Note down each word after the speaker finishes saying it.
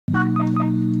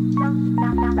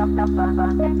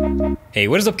Hey,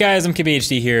 what is up guys, I'm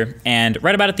KBHD here, and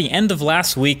right about at the end of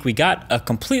last week, we got a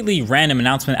completely random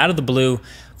announcement out of the blue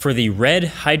for the Red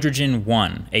Hydrogen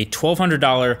 1, a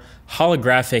 $1,200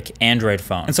 holographic Android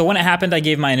phone. And so when it happened, I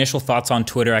gave my initial thoughts on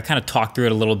Twitter. I kind of talked through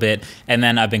it a little bit, and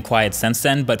then I've been quiet since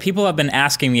then, but people have been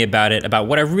asking me about it, about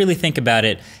what I really think about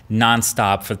it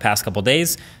nonstop for the past couple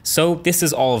days. So this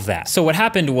is all of that. So what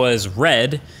happened was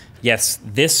Red, yes,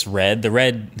 this Red, the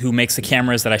Red who makes the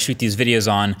cameras that I shoot these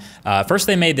videos on, first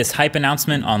they made this hype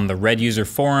announcement on the Red user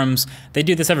forums. They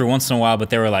do this every once in a while, but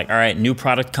they were like, all right, new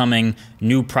product coming,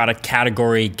 new product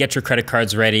category, get your credit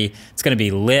cards ready, it's gonna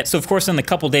be lit. So of course, in the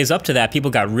couple days up to that,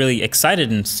 people got really excited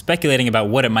and speculating about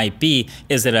what it might be.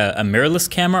 Is it a mirrorless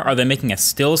camera? Are they making a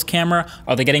stills camera?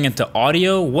 Are they getting into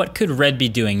audio? What could Red be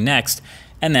doing next?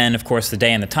 And then, of course, the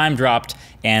day and the time dropped,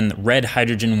 and Red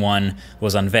Hydrogen 1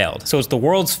 was unveiled. So it's the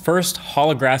world's first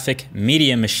holographic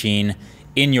media machine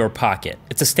in your pocket.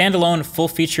 It's a standalone,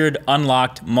 full-featured,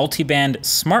 unlocked, multi-band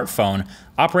smartphone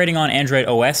operating on Android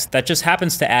OS that just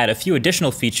happens to add a few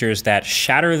additional features that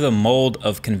shatter the mold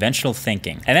of conventional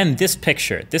thinking. And then this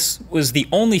picture. This was the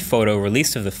only photo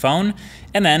released of the phone,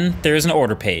 and then there's an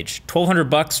order page.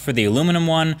 $1,200 for the aluminum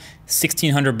one,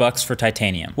 $1,600 for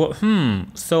titanium. Well,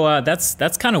 so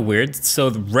that's kind of weird.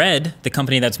 So Red, the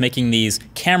company that's making these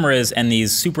cameras and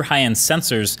these super high-end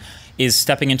sensors, is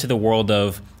stepping into the world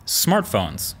of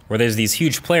smartphones, where there's these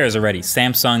huge players already,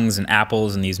 Samsungs and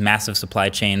Apples and these massive supply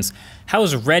chains. How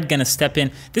is Red gonna step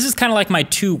in? This is kind of like my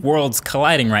two worlds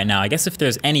colliding right now. I guess if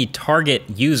there's any target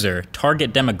user,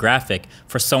 target demographic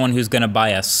for someone who's gonna buy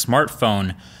a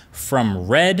smartphone from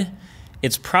Red,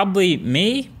 it's probably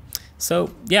me.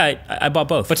 So yeah, I bought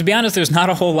both. But to be honest, there's not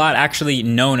a whole lot actually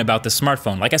known about the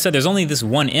smartphone. Like I said, there's only this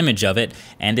one image of it,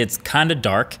 and it's kind of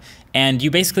dark. And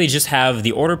you basically just have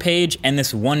the order page and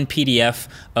this one PDF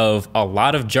of a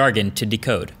lot of jargon to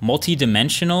decode.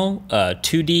 Multi-dimensional,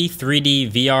 2D,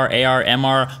 3D, VR, AR,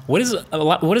 MR.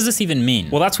 What does this even mean?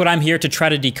 Well, that's what I'm here to try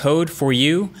to decode for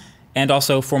you, and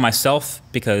also for myself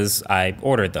because I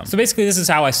ordered them. So basically this is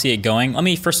how I see it going.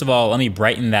 First of all, let me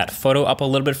brighten that photo up a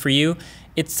little bit for you.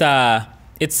 It's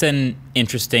an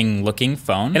interesting looking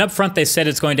phone. And up front they said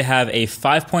it's going to have a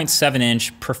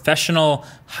 5.7-inch professional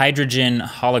hydrogen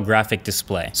holographic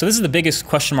display. So this is the biggest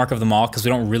question mark of them all because we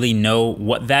don't really know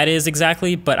what that is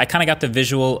exactly, but I kind of got the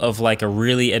visual of like a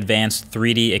really advanced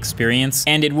 3D experience.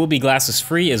 And it will be glasses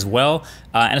free as well.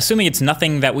 And assuming it's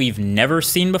nothing that we've never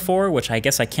seen before, which I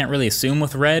guess I can't really assume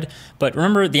with Red, but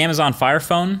remember the Amazon Fire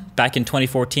Phone back in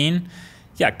 2014?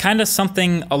 Yeah, kind of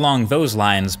something along those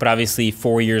lines, but obviously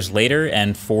 4 years later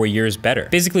and 4 years better.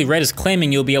 Basically, Red is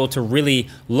claiming you'll be able to really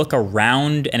look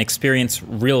around and experience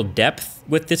real depth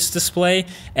with this display,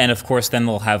 and of course then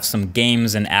they'll have some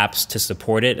games and apps to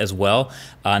support it as well.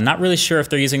 Not really sure if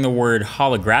they're using the word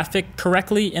holographic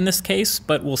correctly in this case,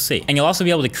 but we'll see. And you'll also be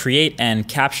able to create and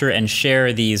capture and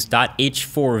share these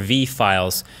 .h4v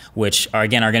files, which are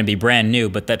going to be brand new,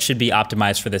 but that should be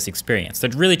optimized for this experience.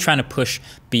 They're really trying to push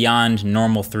beyond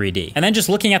normal 3D. And then just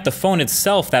looking at the phone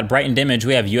itself, that brightened image,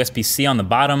 we have USB-C on the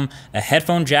bottom, a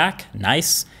headphone jack,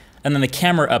 nice, and then the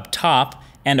camera up top,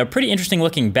 and a pretty interesting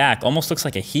looking back, almost looks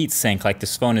like a heat sink, like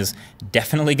this phone is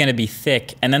definitely gonna be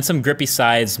thick, and then some grippy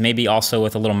sides, maybe also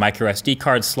with a little micro SD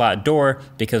card slot door,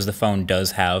 because the phone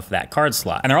does have that card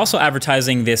slot. And they're also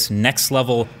advertising this next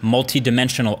level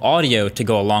multi-dimensional audio to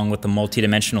go along with the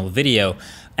multi-dimensional video.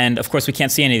 And of course we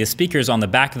can't see any of the speakers on the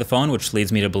back of the phone, which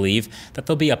leads me to believe that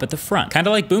they'll be up at the front. Kind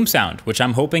of like boom sound, which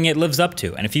I'm hoping it lives up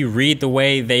to. And if you read the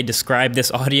way they describe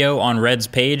this audio on Red's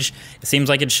page, it seems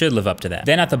like it should live up to that.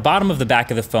 Then at the bottom of the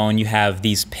back of the phone, you have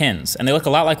these pins, and they look a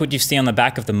lot like what you see on the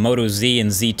back of the Moto Z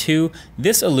and Z2.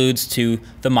 This alludes to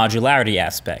the modularity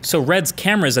aspect. So Red's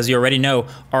cameras, as you already know,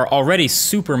 are already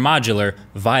super modular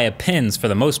via pins for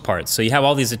the most part. So you have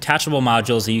all these attachable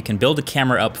modules that you can build a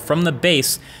camera up from the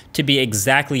base to be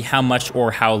exactly how much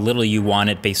or how little you want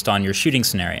it based on your shooting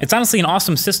scenario. It's honestly an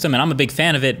awesome system and I'm a big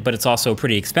fan of it, but it's also a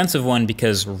pretty expensive one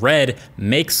because Red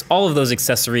makes all of those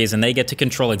accessories and they get to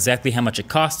control exactly how much it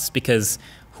costs because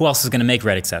who else is going to make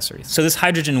Red accessories? So this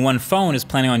Hydrogen 1 phone is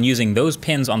planning on using those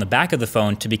pins on the back of the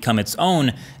phone to become its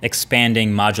own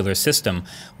expanding modular system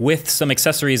with some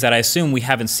accessories that I assume we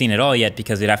haven't seen at all yet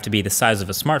because they'd have to be the size of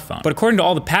a smartphone. But according to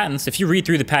all the patents, if you read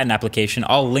through the patent application,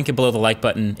 I'll link it below the like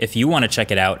button if you want to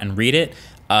check it out and read it.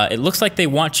 It looks like they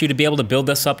want you to be able to build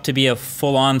this up to be a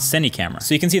full-on cine camera.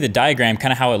 So you can see the diagram,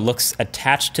 kind of how it looks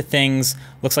attached to things.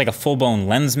 Looks like a full-blown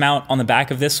lens mount on the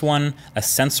back of this one, a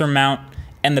sensor mount,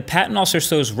 And the patent also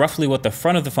shows roughly what the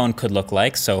front of the phone could look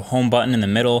like. So home button in the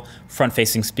middle,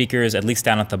 front-facing speakers at least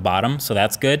down at the bottom, so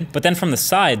that's good. But then from the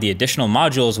side, the additional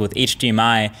modules with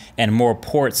HDMI and more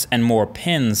ports and more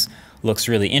pins looks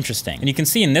really interesting. And you can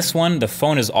see in this one, the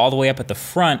phone is all the way up at the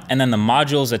front, and then the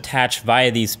modules attach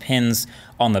via these pins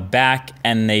on the back,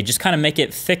 and they just kind of make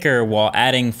it thicker while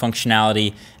adding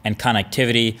functionality and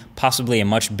connectivity, possibly a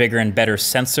much bigger and better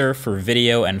sensor for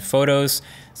video and photos.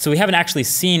 So we haven't actually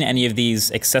seen any of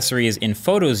these accessories in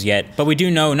photos yet, but we do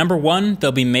know, number one,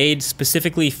 they'll be made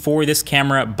specifically for this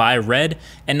camera by Red,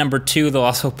 and number two, they'll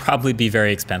also probably be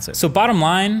very expensive. So bottom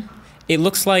line, it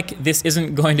looks like this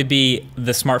isn't going to be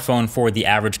the smartphone for the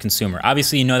average consumer.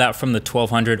 Obviously, you know that from the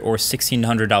 $1,200 or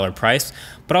 $1,600 price,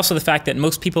 but also the fact that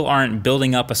most people aren't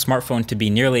building up a smartphone to be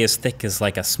nearly as thick as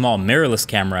like a small mirrorless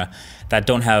camera that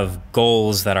don't have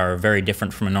goals that are very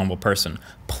different from a normal person.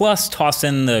 Plus, toss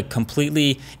in the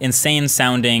completely insane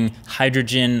sounding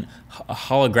hydrogen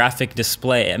holographic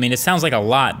display. I mean, it sounds like a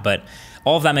lot, but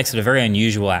all of that makes it a very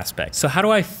unusual aspect. So how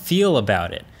do I feel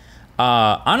about it?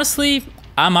 Honestly,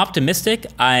 I'm optimistic.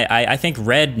 I think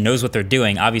Red knows what they're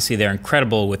doing. Obviously, they're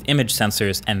incredible with image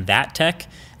sensors and that tech.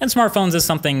 And smartphones is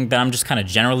something that I'm just kind of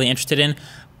generally interested in.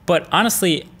 But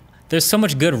honestly, there's so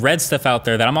much good Red stuff out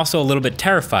there that I'm also a little bit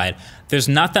terrified. There's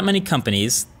not that many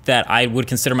companies that I would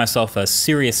consider myself a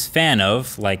serious fan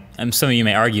of. Like, some of you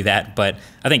may argue that, but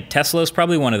I think Tesla is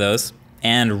probably one of those.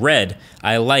 And Red,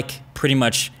 I like pretty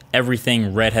much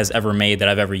everything Red has ever made that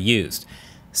I've ever used.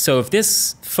 So if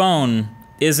this phone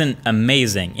isn't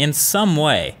amazing in some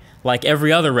way, like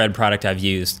every other Red product I've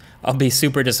used, I'll be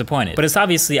super disappointed. But it's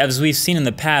obviously, as we've seen in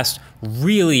the past,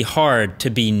 really hard to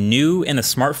be new in the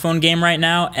smartphone game right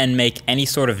now and make any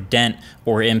sort of dent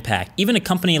or impact. Even a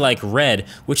company like Red,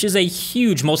 which is a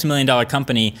huge multi-million-dollar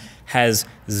company, has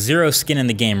zero skin in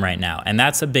the game right now, and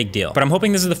that's a big deal. But I'm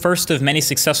hoping this is the first of many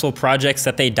successful projects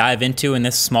that they dive into in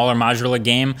this smaller modular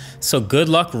game. So good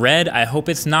luck, Red. I hope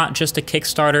it's not just a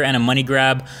Kickstarter and a money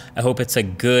grab. I hope it's a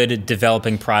good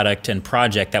developing product and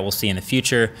project that we'll see in the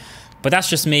future. But that's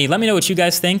just me. Let me know what you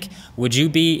guys think. Would you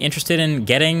be interested in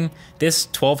getting this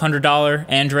 $1,200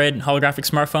 Android holographic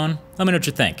smartphone? Let me know what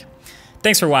you think.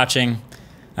 Thanks for watching.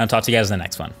 I'll talk to you guys in the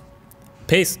next one.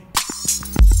 Peace.